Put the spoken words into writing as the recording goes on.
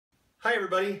Hi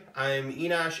everybody, I'm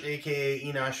Enosh, aka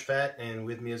Enosh Fett, and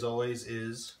with me as always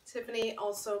is Tiffany,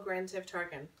 also Grand Tiff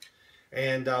Tarkin.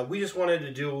 And we just wanted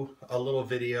to do a little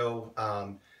video.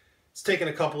 It's taken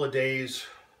a couple of days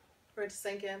For it to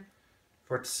sink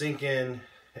in.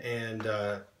 And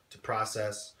to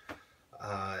process.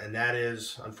 And that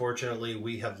is, unfortunately,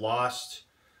 we have lost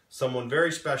someone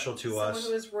very special to us.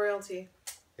 Someone who is royalty.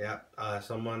 Yeah,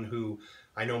 someone who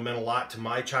I know meant a lot to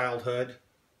my childhood.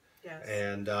 Yes.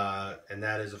 And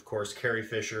that is, of course, Carrie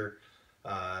Fisher.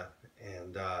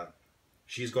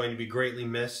 She's going to be greatly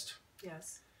missed.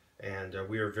 Yes. And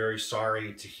we are very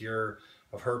sorry to hear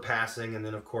of her passing, and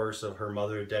then, of course, of her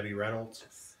mother, Debbie Reynolds.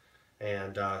 Yes.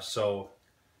 And so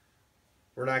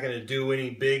we're not going to do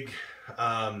any big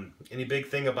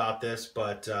thing about this,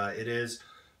 but it is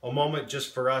a moment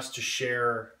just for us to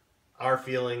share our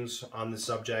feelings on the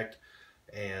subject.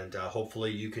 And hopefully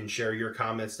you can share your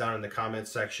comments down in the comments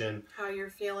section. How you're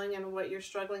feeling and what you're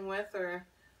struggling with, or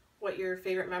what your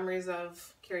favorite memories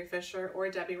of Carrie Fisher or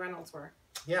Debbie Reynolds were.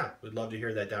 Yeah, we'd love to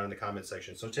hear that down in the comments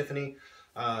section. So Tiffany,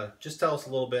 just tell us a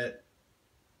little bit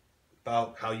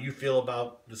about how you feel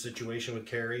about the situation with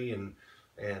Carrie and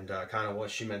kind of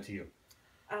what she meant to you.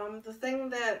 The thing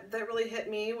that really hit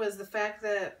me was the fact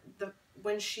that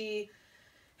when she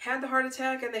had the heart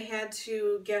attack and they had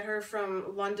to get her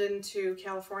from London to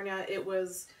California, it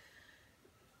was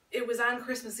on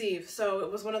Christmas Eve. So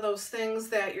it was one of those things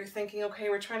that you're thinking, okay,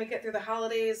 we're trying to get through the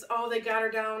holidays. Oh, they got her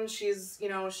down. She's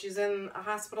in a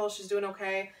hospital. She's doing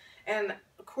okay. And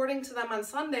according to them on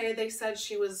Sunday, they said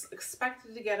she was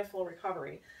expected to get a full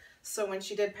recovery. So when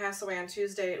she did pass away on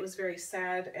Tuesday, it was very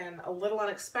sad and a little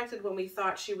unexpected when we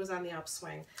thought she was on the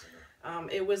upswing.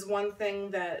 It was one thing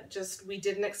that we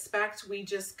didn't expect. We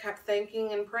just kept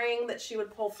thinking and praying that she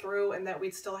would pull through and that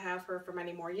we'd still have her for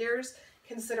many more years,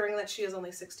 considering that she is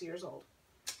only 60 years old.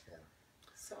 Yeah.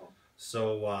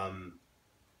 So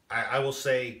I will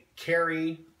say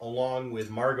Carrie, along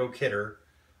with Margot Kidder,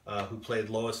 who played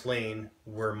Lois Lane,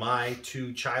 were my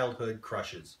two childhood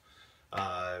crushes.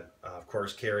 Of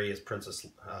course, Carrie is Princess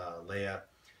Leia,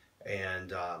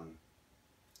 and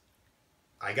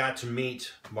I got to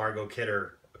meet Margot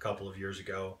Kidder a couple of years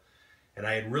ago, and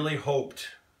I had really hoped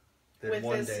that with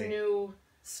one this day, new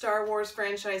Star Wars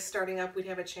franchise starting up, we'd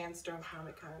have a chance during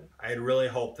Comic-Con. I had really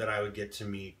hoped that I would get to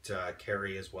meet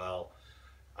Carrie as well,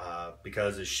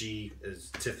 because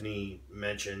as Tiffany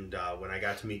mentioned, when I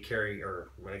got to meet Carrie, or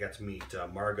when I got to meet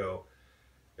Margot,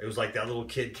 it was like that little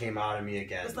kid came out of me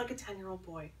again. It was like a 10-year-old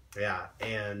boy. Yeah,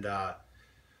 and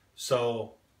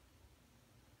so,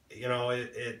 you know,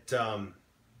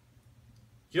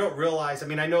 you don't realize, I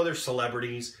mean, I know they're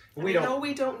celebrities. We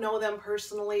don't know them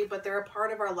personally, but they're a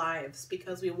part of our lives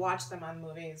because we watch them on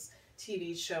movies,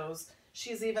 TV shows.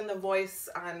 She's even the voice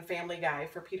on Family Guy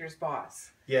for Peter's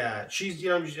boss. Yeah, she's,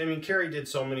 I mean, Carrie did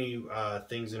so many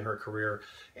things in her career,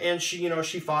 and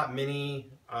she fought many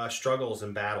struggles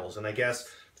and battles. And I guess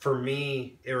for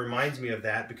me, it reminds me of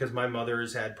that because my mother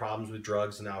has had problems with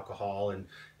drugs and alcohol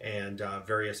and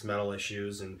various mental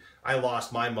issues, and I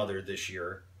lost my mother this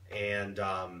year. And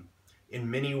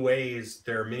in many ways,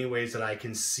 there are many ways that I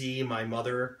can see my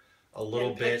mother a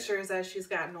little bit. Pictures as she's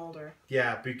gotten older.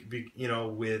 Yeah,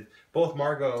 with both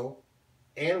Margot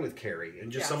and with Carrie,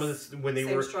 and just some of the when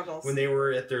they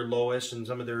were at their lowest, and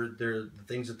some of their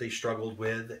things that they struggled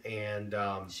with, and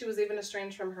she was even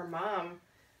estranged from her mom,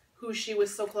 who she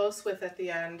was so close with at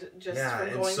the end, just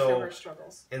from going through her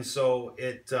struggles. And so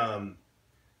it.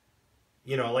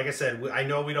 Like I said, I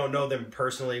know we don't know them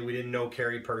personally. We didn't know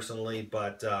Carrie personally,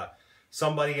 but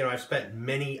somebody, I've spent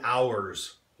many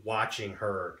hours watching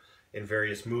her in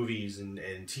various movies and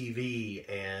TV,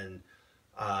 and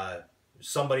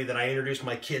somebody that I introduced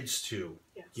my kids to.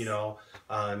 Yes.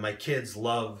 My kids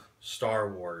love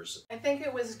Star Wars. I think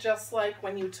it was just like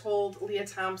when you told Leah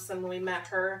Thompson when we met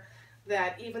her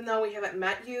that even though we haven't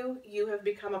met you, you have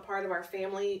become a part of our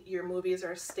family. Your movies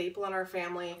are a staple in our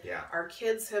family. Yeah. Our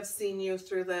kids have seen you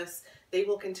through this. They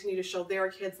will continue to show their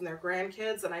kids and their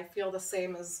grandkids, and I feel the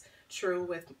same is true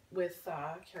with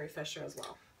Carrie Fisher as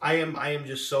well. I am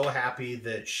just so happy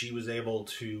that she was able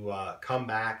to come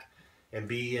back and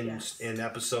be in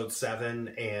episode 7,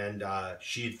 and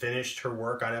she had finished her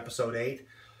work on episode 8.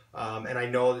 And I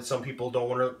know that some people don't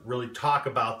want to really talk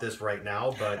about this right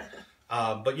now, but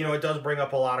it does bring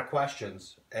up a lot of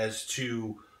questions as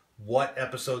to what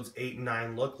episodes 8 and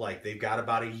 9 look like. They've got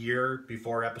about a year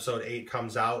before episode 8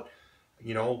 comes out.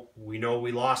 We know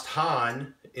we lost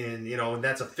Han, and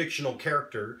that's a fictional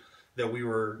character, that we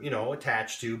were, you know,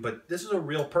 attached to, but this is a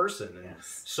real person. And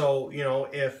yes. so, you know,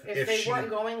 if they weren't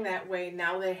going that way,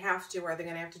 now they have to. Are they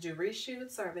going to have to do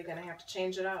reshoots? Are they going to have to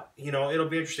change it up? You know, it'll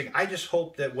be interesting. I just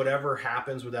hope that whatever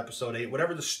happens with episode 8,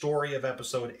 whatever the story of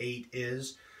episode 8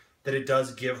 is, that it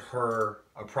does give her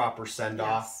a proper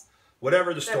send-off. Yes.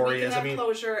 Whatever the story is. I mean,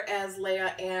 closure as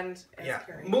Leia and as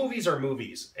Carrie. Movies are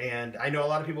movies. And I know a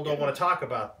lot of people don't want to talk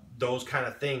about those kind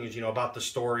of things, you know, about the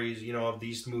stories, you know, of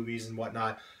these movies and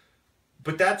whatnot.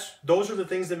 But those are the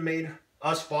things that made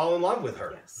us fall in love with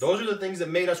her. Yes. Those are the things that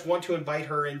made us want to invite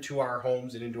her into our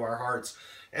homes and into our hearts.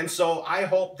 And so I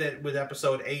hope that with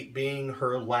episode 8 being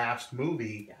her last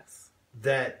movie, yes,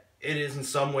 that it is in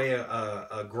some way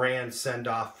a grand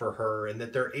send-off for her, and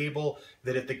that they're able,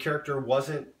 that if the character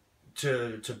wasn't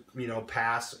to you know,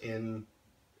 pass in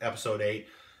episode 8,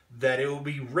 that it will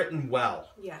be written well.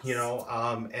 Yes. You know,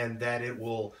 and that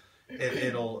it'll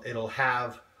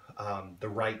have the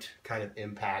right kind of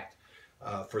impact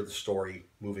for the story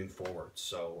moving forward.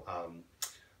 So,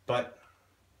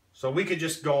 so we could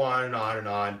just go on and on and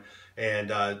on,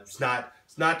 and it's not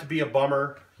to be a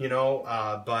bummer, you know,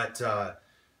 but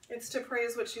it's to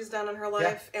praise what she's done in her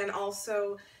life, yeah. And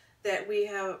also that we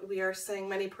are saying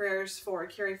many prayers for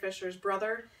Carrie Fisher's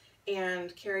brother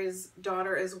and Carrie's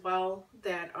daughter as well,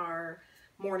 that are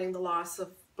mourning the loss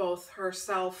of both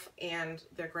herself and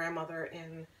their grandmother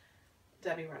in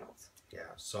Debbie Reynolds.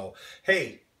 Yeah, so,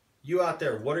 hey, you out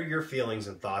there, what are your feelings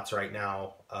and thoughts right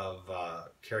now of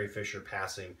Carrie Fisher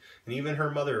passing, and even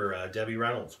her mother, Debbie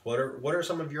Reynolds? What are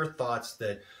some of your thoughts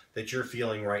that you're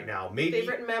feeling right now? Maybe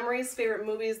favorite memories, favorite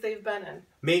movies they've been in.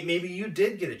 Maybe you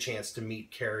did get a chance to meet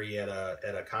Carrie at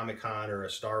a Comic-Con or a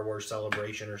Star Wars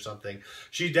celebration or something.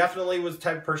 She definitely was the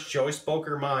type of person, she always spoke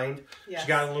her mind. Yes. She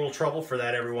got in a little trouble for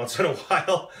that every once in a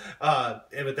while,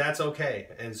 but that's okay.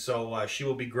 And so she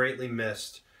will be greatly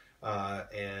missed.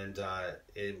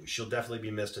 She'll definitely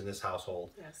be missed in this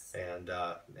household. Yes. And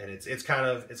it's kind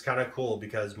of cool,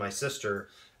 because my sister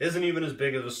isn't even as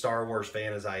big of a Star Wars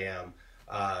fan as I am.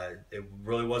 It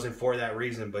really wasn't for that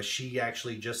reason, but she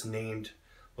actually just named,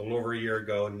 a little over a year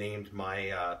ago, named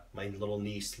my my little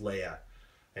niece Leia.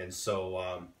 And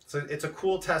so it's a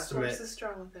cool testament. Force is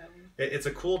strong with that one. It's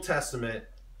a cool testament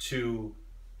to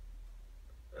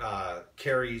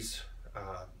Carrie's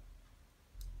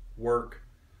work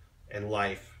and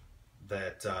life,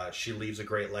 that she leaves a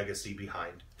great legacy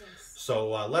behind. Yes. So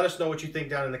let us know what you think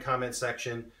down in the comment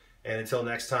section. And until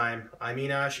next time, I'm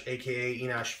Enosh, aka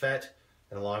Enosh Fett,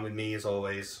 and along with me, as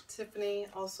always, Tiffany,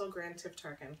 also Grand Tiff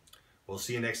Tarkin. We'll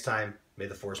see you next time. May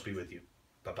the Force be with you.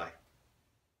 Bye-bye.